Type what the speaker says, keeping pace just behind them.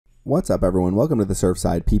What's up everyone, welcome to the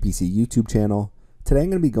Surfside PPC YouTube channel. Today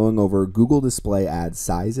I'm going to be going over Google Display Ads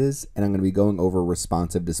sizes, and I'm going to be going over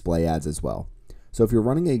responsive display ads as well. So if you're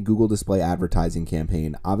running a Google Display advertising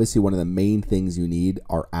campaign, obviously one of the main things you need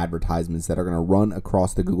are advertisements that are going to run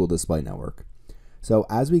across the Google Display Network. So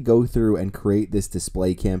as we go through and create this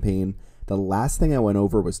display campaign, the last thing I went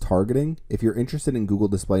over was targeting. If you're interested in Google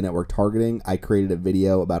Display Network targeting, I created a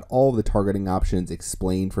video about all of the targeting options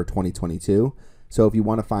explained for 2022. So if you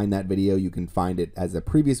want to find that video, you can find it as a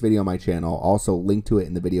previous video on my channel. I'll also link to it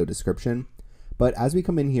in the video description. But as we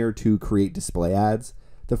come in here to create display ads,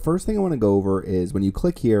 the first thing I want to go over is when you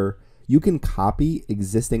click here, you can copy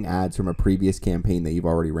existing ads from a previous campaign that you've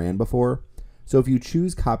already ran before. So if you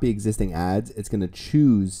choose copy existing ads, it's going to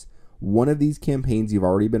choose one of these campaigns you've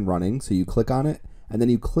already been running. So you click on it and then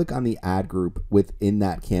you click on the ad group within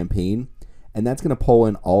that campaign. And that's going to pull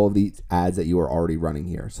in all of these ads that you are already running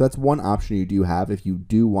here. So that's one option you do have if you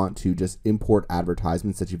do want to just import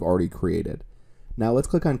advertisements that you've already created. Now let's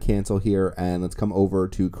click on cancel here and let's come over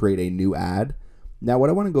to create a new ad. Now what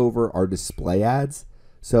I want to go over are display ads.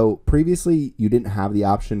 So previously you didn't have the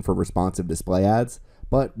option for responsive display ads,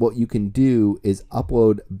 but what you can do is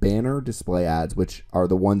upload banner display ads, which are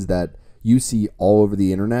the ones that you see all over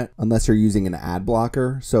the internet unless you're using an ad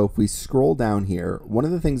blocker. So if we scroll down here, one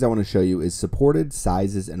of the things I want to show you is supported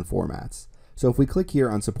sizes and formats. So if we click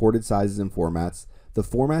here on supported sizes and formats, the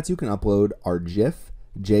formats you can upload are GIF,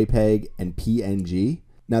 JPEG, and PNG.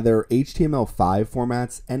 Now there are HTML5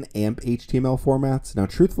 formats and AMPHTML formats. Now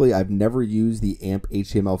truthfully, I've never used the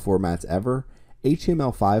AMPHTML formats ever.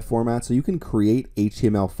 HTML5 formats, so you can create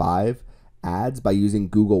HTML5 ads by using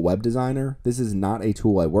Google Web Designer. This is not a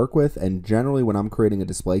tool I work with, and generally when I'm creating a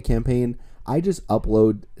display campaign, I just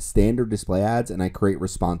upload standard display ads and I create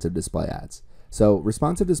responsive display ads. So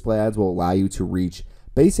responsive display ads will allow you to reach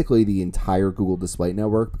basically the entire Google Display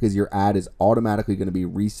Network because your ad is automatically going to be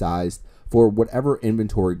resized for whatever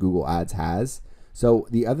inventory Google Ads has. So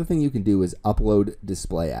the other thing you can do is upload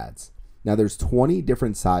display ads. Now there's 20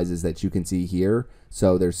 different sizes that you can see here.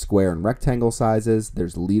 So there's square and rectangle sizes,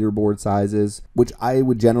 there's leaderboard sizes, which I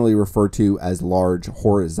would generally refer to as large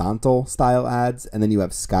horizontal style ads. And then you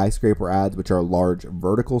have skyscraper ads, which are large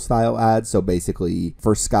vertical style ads. So basically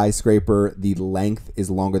for skyscraper, the length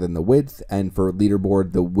is longer than the width, and for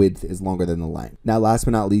leaderboard, the width is longer than the length. Now, last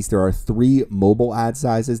but not least, there are 3 mobile ad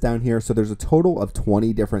sizes down here. So there's a total of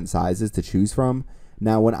 20 different sizes to choose from.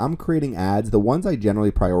 Now, when I'm creating ads, the ones I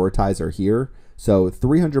generally prioritize are here. So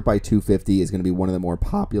 300 by 250 is going to be one of the more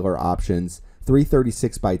popular options.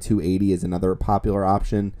 336 by 280 is another popular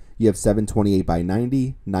option. You have 728 by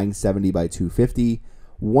 90, 970 by 250,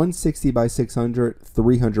 160 by 600,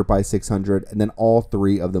 300 by 600, and then all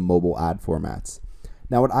 3 of the mobile ad formats.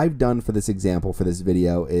 Now, what I've done for this example for this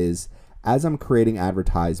video is, as I'm creating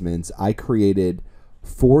advertisements, I created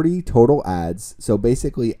 40 total ads. So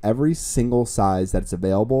basically every single size that's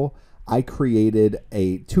available, I created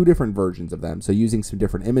 2 different versions of them. So using some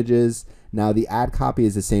different images. Now the ad copy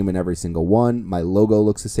is the same in every single one. My logo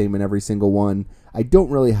looks the same in every single one. I don't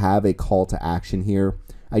really have a call to action here.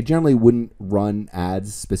 I generally wouldn't run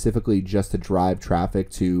ads specifically just to drive traffic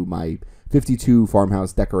to my 52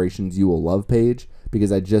 farmhouse decorations you will love page,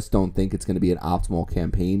 because I just don't think it's going to be an optimal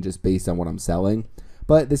campaign just based on what I'm selling.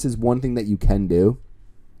 But this is one thing that you can do.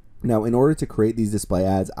 Now, in order to create these display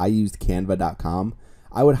ads, I used canva.com.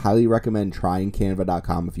 I would highly recommend trying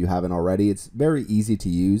canva.com if you haven't already. It's very easy to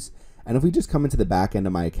use. And if we just come into the back end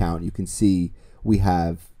of my account, you can see we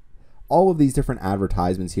have all of these different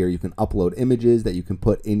advertisements here. You can upload images that you can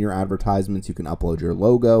put in your advertisements. You can upload your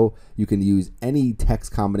logo. You can use any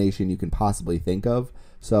text combination you can possibly think of.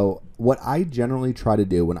 So what I generally try to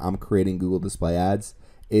do when I'm creating Google Display Ads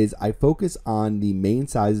is I focus on the main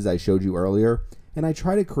sizes I showed you earlier, and I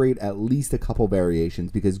try to create at least a couple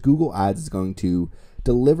variations because Google Ads is going to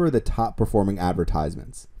deliver the top performing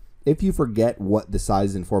advertisements. If you forget what the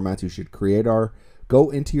sizes and formats you should create are, go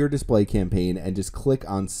into your display campaign and just click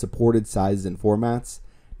on supported sizes and formats.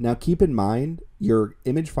 Now keep in mind, your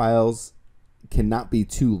image files cannot be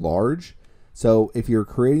too large. So if you're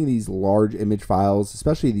creating these large image files,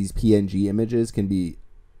 especially these PNG images can be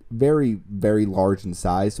very, very large in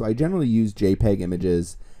size. So I generally use JPEG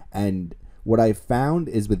images, and what I've found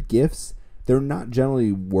is with GIFs, they're not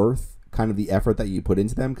generally worth kind of the effort that you put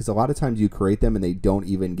into them, because a lot of times you create them and they don't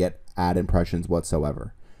even get ad impressions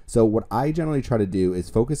whatsoever. So what I generally try to do is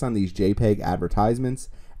focus on these JPEG advertisements,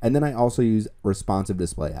 and then I also use responsive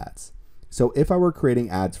display ads. So if I were creating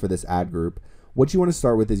ads for this ad group, what you want to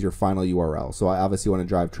start with is your final URL. So I obviously want to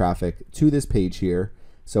drive traffic to this page here.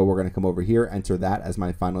 So we're going to come over here, enter that as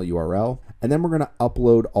my final URL, and then we're going to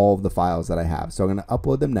upload all of the files that I have. So I'm going to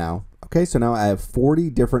upload them now. Okay, so now I have 40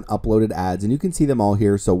 different uploaded ads, and you can see them all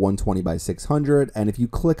here. So 120 by 600, and if you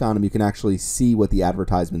click on them, you can actually see what the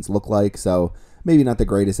advertisements look like. So maybe not the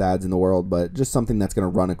greatest ads in the world, but just something that's going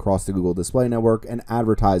to run across the Google Display Network and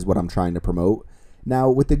advertise what I'm trying to promote. Now,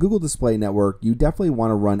 with the Google Display Network, you definitely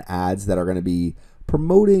want to run ads that are going to be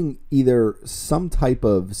promoting either some type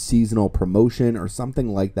of seasonal promotion or something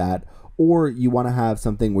like that, or you want to have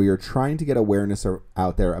something where you're trying to get awareness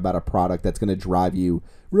out there about a product that's going to drive you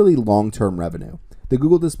really long-term revenue. The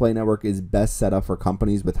Google Display Network is best set up for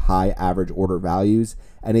companies with high average order values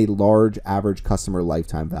and a large average customer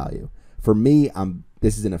lifetime value. For me,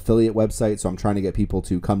 this is an affiliate website, so I'm trying to get people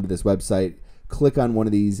to come to this website, click on one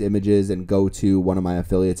of these images and go to one of my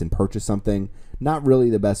affiliates and purchase something. Not really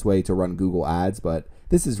the best way to run Google Ads, but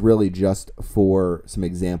this is really just for some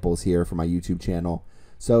examples here for my YouTube channel.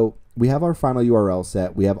 So we have our final URL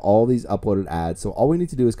set. We have all these uploaded ads. So all we need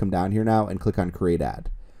to do is come down here now and click on Create Ad.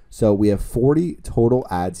 So we have 40 total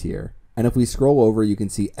ads here. And if we scroll over, you can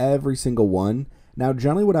see every single one. Now,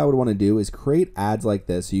 generally what I would want to do is create ads like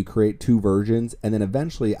this. So you create 2 versions, and then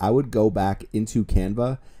eventually I would go back into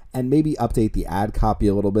Canva and maybe update the ad copy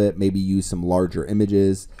a little bit, maybe use some larger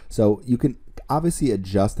images. So you can obviously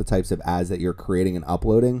adjust the types of ads that you're creating and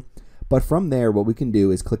uploading. But from there, what we can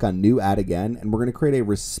do is click on New Ad again, and we're going to create a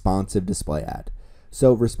responsive display ad.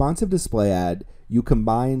 So responsive display ad, you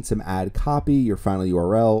combine some ad copy, your final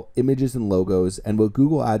URL, images and logos, and what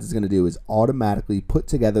Google Ads is going to do is automatically put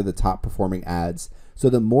together the top performing ads. So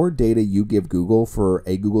the more data you give Google for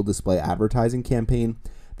a Google display advertising campaign,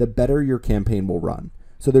 the better your campaign will run.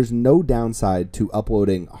 So there's no downside to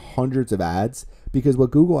uploading hundreds of ads, because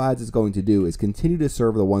what Google Ads is going to do is continue to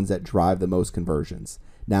serve the ones that drive the most conversions.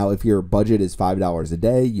 Now, if your budget is $5 a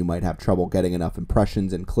day, you might have trouble getting enough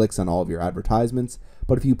impressions and clicks on all of your advertisements.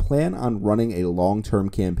 But if you plan on running a long-term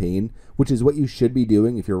campaign, which is what you should be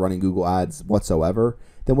doing if you're running Google Ads whatsoever,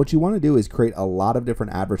 then what you want to do is create a lot of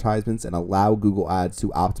different advertisements and allow Google Ads to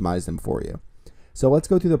optimize them for you. So let's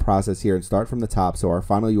go through the process here and start from the top. So our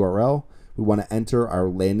final URL, we want to enter our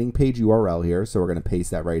landing page URL here. So we're going to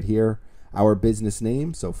paste that right here. Our business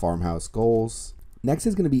name, so Farmhouse Goals. Next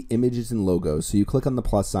is going to be images and logos. So you click on the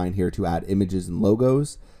plus sign here to add images and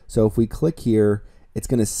logos. So if we click here, it's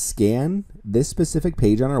going to scan this specific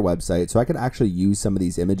page on our website. So I could actually use some of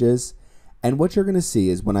these images. And what you're going to see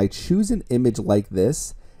is when I choose an image like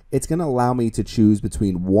this, it's going to allow me to choose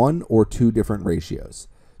between 1 or 2 different ratios.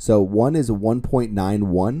 So one is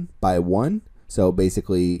 1.91 by 1. So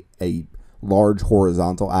basically a large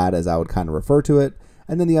horizontal ad, as I would kind of refer to it.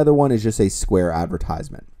 And then the other one is just a square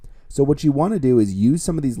advertisement. So what you want to do is use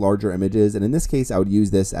some of these larger images, and in this case I would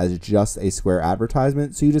use this as just a square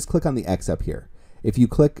advertisement. So you just click on the X up here. If you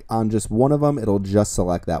click on just one of them, it'll just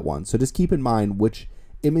select that one. So just keep in mind which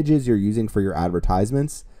images you're using for your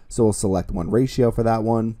advertisements. So we'll select one ratio for that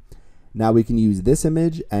one. Now we can use this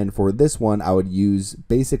image, and for this one I would use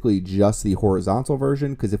basically just the horizontal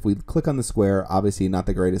version, because if we click on the square, obviously not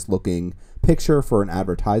the greatest looking picture for an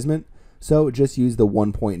advertisement. So just use the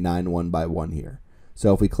 1.91 by 1 here.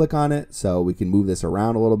 So if we click on it, so we can move this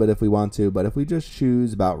around a little bit if we want to, but if we just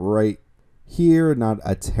choose about right here, not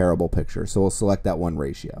a terrible picture. So we'll select that one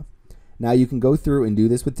ratio. Now you can go through and do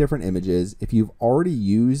this with different images. If you've already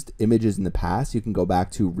used images in the past, you can go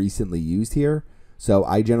back to recently used here. So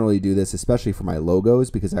I generally do this especially for my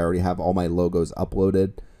logos because I already have all my logos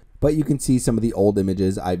uploaded. But you can see some of the old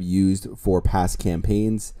images I've used for past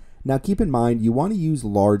campaigns. Now keep in mind, you want to use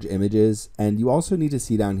large images, and you also need to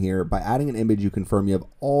see down here, by adding an image, you confirm you have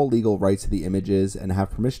all legal rights to the images and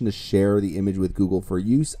have permission to share the image with Google for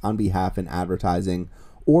use on behalf in advertising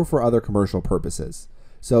or for other commercial purposes.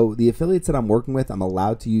 So the affiliates that I'm working with, I'm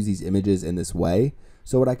allowed to use these images in this way.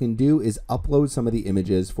 So what I can do is upload some of the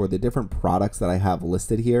images for the different products that I have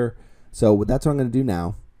listed here. So that's what I'm going to do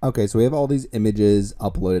now. Okay, so we have all these images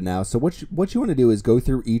uploaded now. So what you want to do is go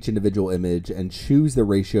through each individual image and choose the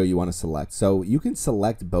ratio you want to select. So you can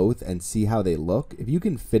select both and see how they look. If you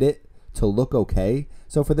can fit it to look okay.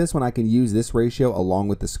 So for this one, I can use this ratio along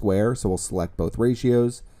with the square. So we'll select both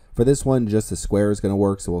ratios. For this one, just the square is going to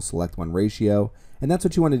work. So we'll select one ratio. And that's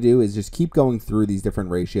what you want to do, is just keep going through these different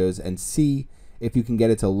ratios and see if you can get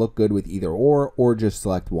it to look good with either or just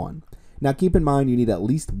select one. Now keep in mind, you need at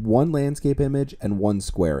least one landscape image and one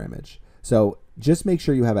square image. So just make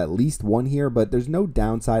sure you have at least one here, but there's no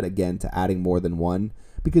downside again to adding more than one,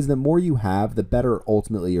 because the more you have, the better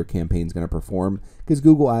ultimately your campaign is going to perform, because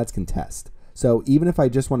Google Ads can test. So even if I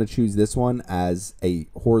just want to choose this one as a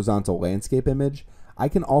horizontal landscape image, I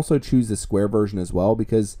can also choose the square version as well,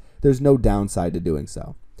 because there's no downside to doing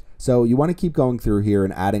so. So you want to keep going through here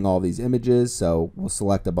and adding all these images. So we'll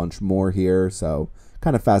select a bunch more here. So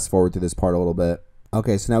kind of fast forward through this part a little bit.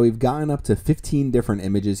 Okay, so now we've gotten up to 15 different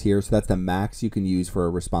images here. So that's the max you can use for a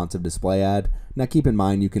responsive display ad. Now keep in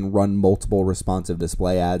mind, you can run multiple responsive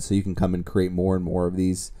display ads, so you can come and create more and more of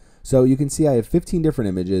these. So you can see I have 15 different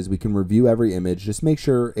images. We can review every image. Just make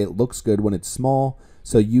sure it looks good when it's small,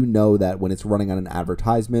 so you know that when it's running on an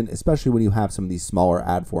advertisement, especially when you have some of these smaller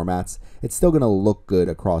ad formats, it's still going to look good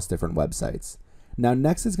across different websites. Now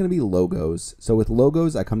next is going to be logos. So with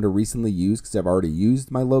logos, I come to recently use because I've already used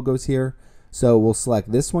my logos here. So we'll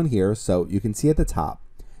select this one here. So you can see at the top,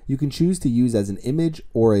 you can choose to use as an image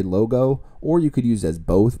or a logo, or you could use as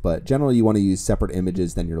both, but generally you want to use separate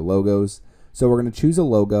images than your logos. So we're going to choose a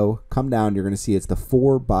logo, come down, you're going to see it's the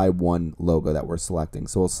 4:1 logo that we're selecting.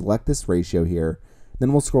 So we'll select this ratio here,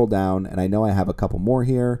 then we'll scroll down, and I know I have a couple more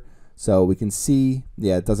here. So we can see,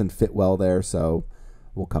 yeah, it doesn't fit well there. So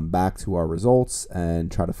we'll come back to our results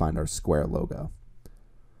and try to find our square logo.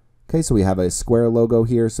 Okay, so we have a square logo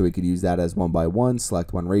here, so we could use that as 1:1,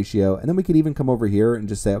 select one ratio, and then we could even come over here and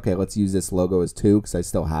just say, okay, let's use this logo as 2 because I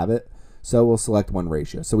still have it. So we'll select one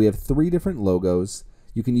ratio. So we have 3 different logos.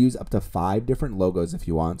 You can use up to 5 different logos if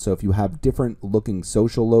you want. So if you have different looking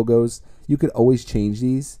social logos, you could always change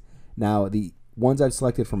these. Now the ones I've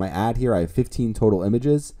selected for my ad here, I have 15 total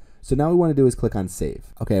images. So now what we want to do is click on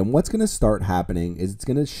save. Okay, and what's going to start happening is it's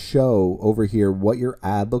going to show over here what your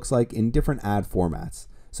ad looks like in different ad formats.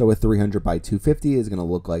 So a 300 by 250 is going to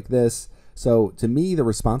look like this. So to me, the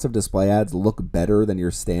responsive display ads look better than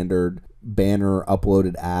your standard banner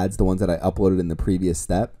uploaded ads, the ones that I uploaded in the previous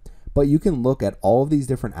step. But you can look at all of these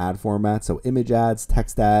different ad formats. So image ads,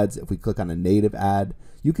 text ads, if we click on a native ad,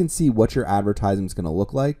 you can see what your advertisement is going to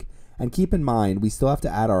look like. And keep in mind, we still have to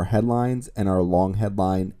add our headlines and our long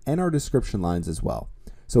headline and our description lines as well.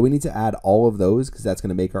 So we need to add all of those because that's going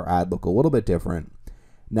to make our ad look a little bit different.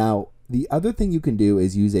 Now, the other thing you can do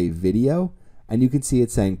is use a video, and you can see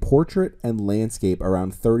it saying portrait and landscape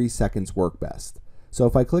around 30 seconds work best. So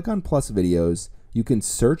if I click on plus videos, you can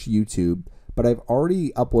search YouTube, but I've already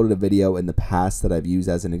uploaded a video in the past that I've used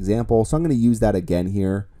as an example. So I'm going to use that again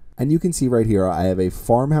here. And you can see right here, I have a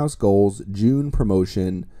Farmhouse Goals June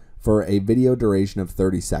promotion for a video duration of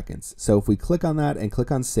 30 seconds. So if we click on that and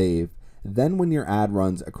click on save, then when your ad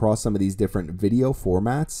runs across some of these different video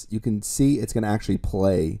formats, you can see it's going to actually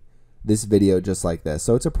play this video just like this.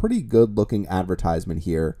 So it's a pretty good looking advertisement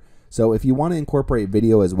here. So if you want to incorporate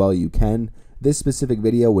video as well, you can. This specific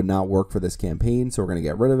video would not work for this campaign, so we're going to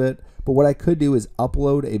get rid of it. But what I could do is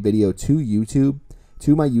upload a video to YouTube,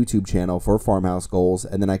 to my YouTube channel for Farmhouse Goals,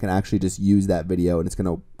 and then I can actually just use that video and it's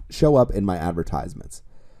going to show up in my advertisements.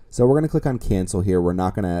 So we're going to click on cancel here. We're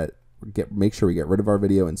not going to make sure we get rid of our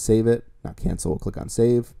video and save it. Not cancel, we'll click on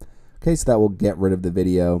save. Okay, so that will get rid of the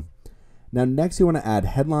video. Now next you want to add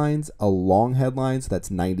headlines, a long headline, so that's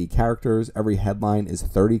 90 characters. Every headline is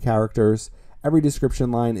 30 characters. Every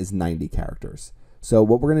description line is 90 characters. So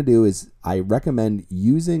what we're going to do is I recommend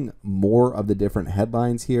using more of the different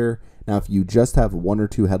headlines here. Now if you just have 1 or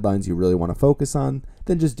 2 headlines you really want to focus on,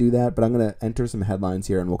 then just do that. But I'm going to enter some headlines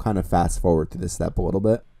here and we'll kind of fast forward through this step a little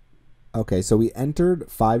bit. Okay, so we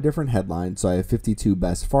entered 5 different headlines. So I have 52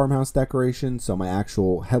 best farmhouse decorations. So my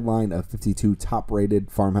actual headline of 52 top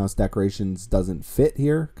rated farmhouse decorations doesn't fit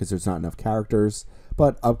here because there's not enough characters,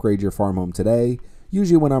 but upgrade your farm home today.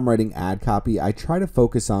 Usually when I'm writing ad copy, I try to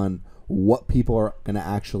focus on what people are going to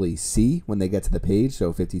actually see when they get to the page.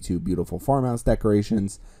 So 52 beautiful farmhouse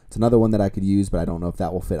decorations. It's another one that I could use, but I don't know if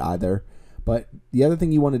that will fit either. But the other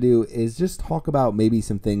thing you want to do is just talk about maybe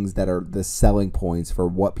some things that are the selling points for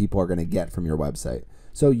what people are going to get from your website.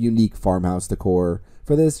 So unique farmhouse decor.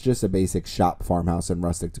 For this, just a basic shop farmhouse and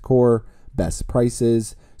rustic decor, best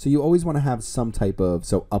prices. So you always want to have some type of,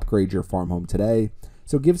 so upgrade your farm home today.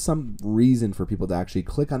 So give some reason for people to actually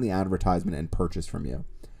click on the advertisement and purchase from you.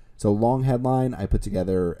 So long headline, I put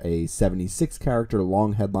together a 76 character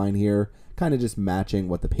long headline here, kind of just matching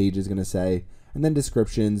what the page is going to say. And then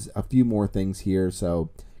descriptions, a few more things here. So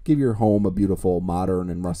give your home a beautiful modern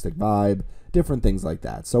and rustic vibe, different things like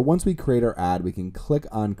that. So once we create our ad, we can click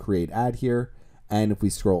on create ad here. And if we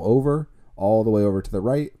scroll over, all the way over to the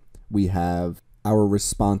right, we have our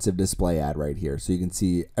responsive display ad right here. So you can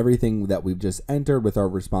see everything that we've just entered with our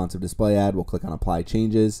responsive display ad. We'll click on apply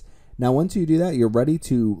changes. Now, once you do that, you're ready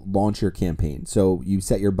to launch your campaign. So you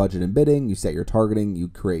set your budget and bidding, you set your targeting, you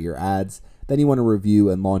create your ads. Then you want to review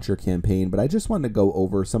and launch your campaign. But I just wanted to go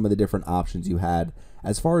over some of the different options you had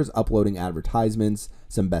as far as uploading advertisements,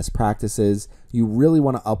 some best practices. You really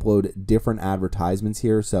want to upload different advertisements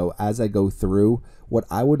here. So as I go through, what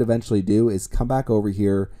I would eventually do is come back over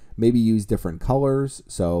here, Maybe use different colors.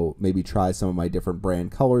 So maybe try some of my different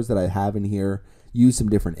brand colors that I have in here. Use some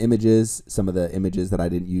different images, some of the images that I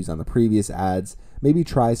didn't use on the previous ads. Maybe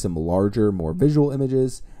try some larger, more visual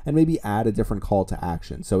images, and maybe add a different call to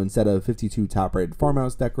action. So instead of 52 top-rated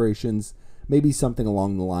farmhouse decorations, maybe something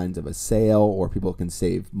along the lines of a sale, or people can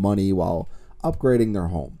save money while upgrading their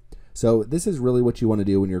home. So this is really what you want to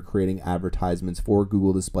do when you're creating advertisements for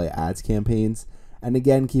Google Display Ads campaigns. And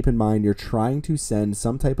again, keep in mind, you're trying to send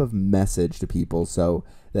some type of message to people so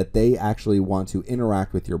that they actually want to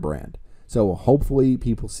interact with your brand. So hopefully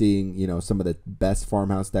people seeing, some of the best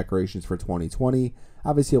farmhouse decorations for 2020.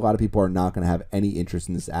 Obviously, a lot of people are not going to have any interest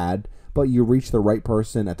in this ad, but you reach the right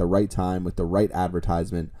person at the right time with the right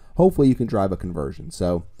advertisement. Hopefully you can drive a conversion.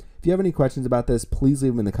 So if you have any questions about this, please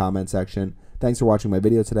leave them in the comment section. Thanks for watching my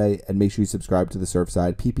video today, and make sure you subscribe to the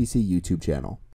Surfside PPC YouTube channel.